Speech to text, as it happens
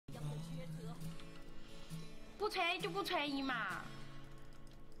穿就不穿衣嘛。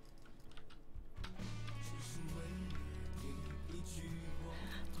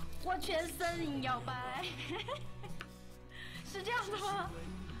我全身摇摆，是这样的吗？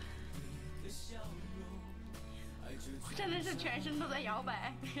真的是全身都在摇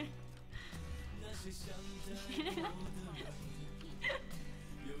摆。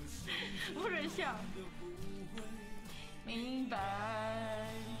不准笑，明白。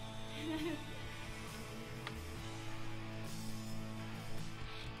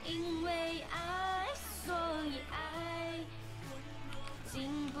因为爱，所以爱，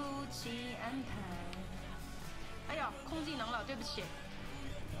经不起安排。哎呦，空技能了，对不起。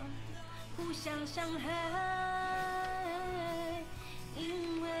互相伤害，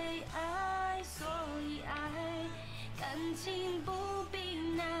因为爱，所以爱，感情不必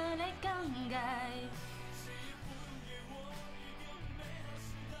拿来灌溉。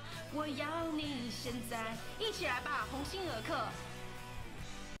我要你现在，一起来吧，鸿星尔克。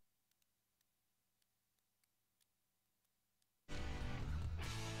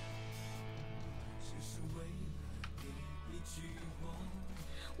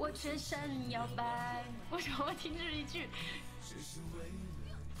我全身摇摆，为什么我停止一句？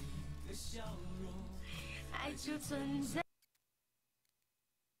爱就存在，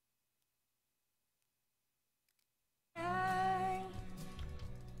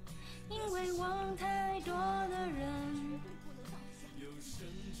因为忘太多的人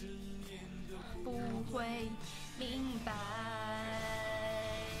不会明白。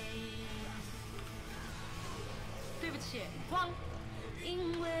对不起，忘。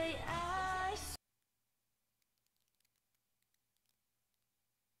因为爱，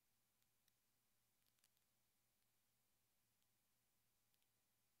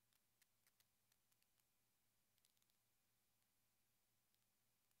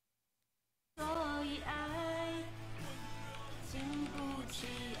所以爱经不起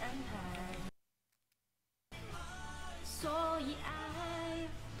安排，所以爱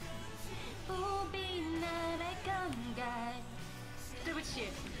不必拿来灌溉。对不起，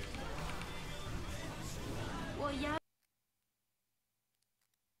我要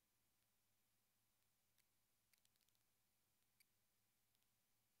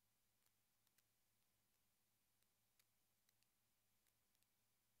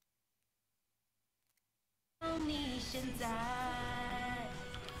你现在。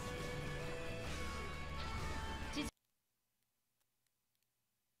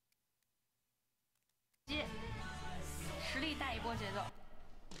实力带一波节奏，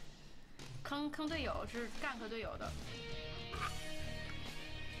坑队友是干和队友的。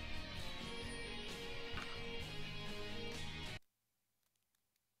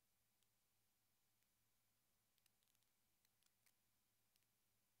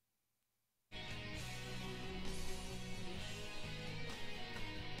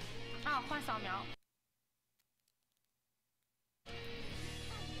啊，换扫描。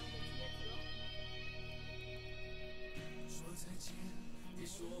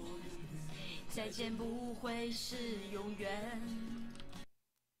再见不会是永远。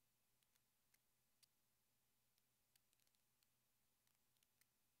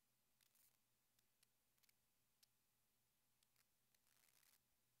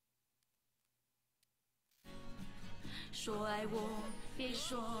说爱我，别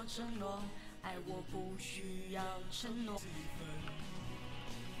说承诺，爱我不需要承诺。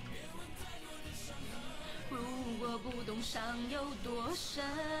如果不懂伤有多深，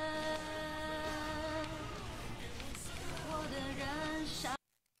我的人生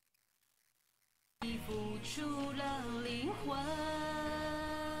已付出了灵魂。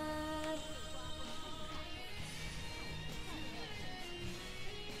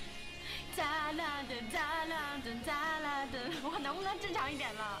哒啦的哒啦的哒啦的，我能不能正常一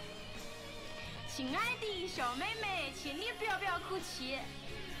点了？亲爱的小妹妹，请你不要哭泣。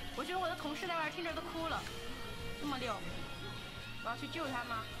我觉得我的同事在外听着都哭了，这么溜，我要去救他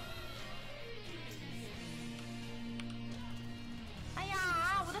吗？哎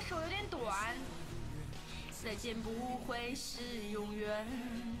呀，我的手有点短。再见不会是永远。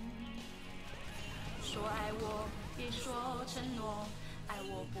说爱我，别说承诺，爱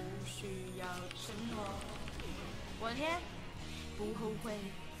我不需要承诺。我的天，不后悔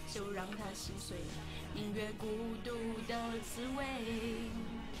就让他心碎，宁愿孤独的滋味。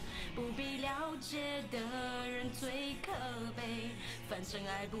不必了解的人最可悲，反正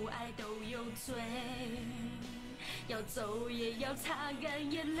爱不爱都有罪。要走也要擦干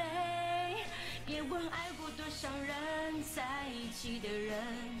眼泪，别问爱过多少人，在一起的人。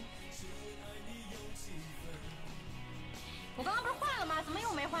我刚刚不是换了吗？怎么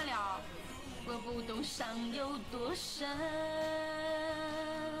又没换了？果不懂伤有多深。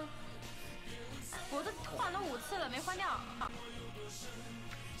我都换了5次了，没换掉。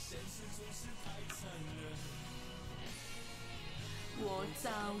我早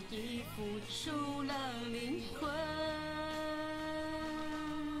已付出了灵魂。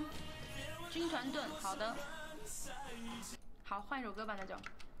军团盾，好的。好，换一首歌吧，那就。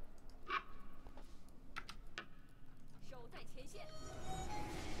守在前线。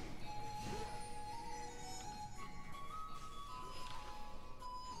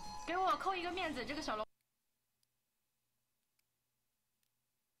给我扣一个面子，这个小龙。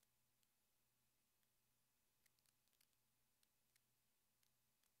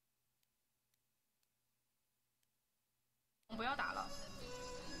不要打了。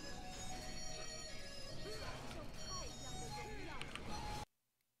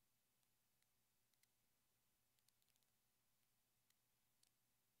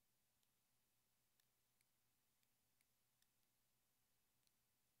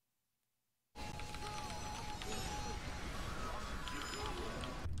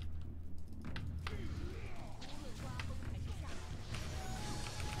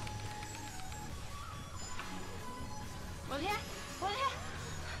我的天，我的天！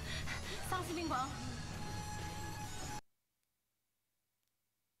丧尸病狂。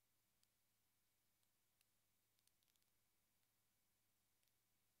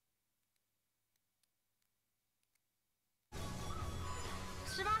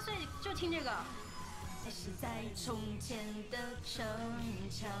18岁就听这个。还是在从前的城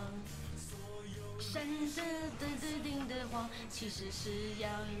墙，闪着的叮的光，其实是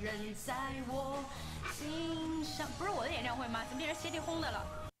洋人在我心上。不是我的演唱会吗？怎么变成谢帝轰的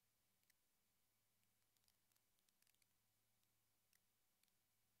了？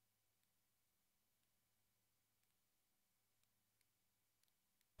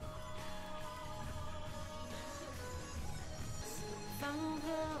放歌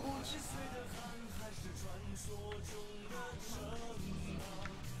舞曲。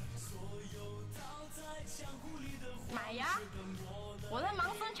买呀！我的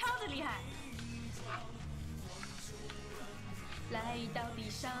盲僧超级厉害。来到地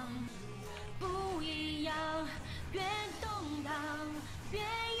上不一样，越动荡越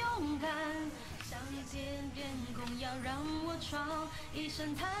勇敢，上天边空要让我闯，一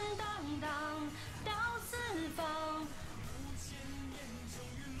身坦荡荡。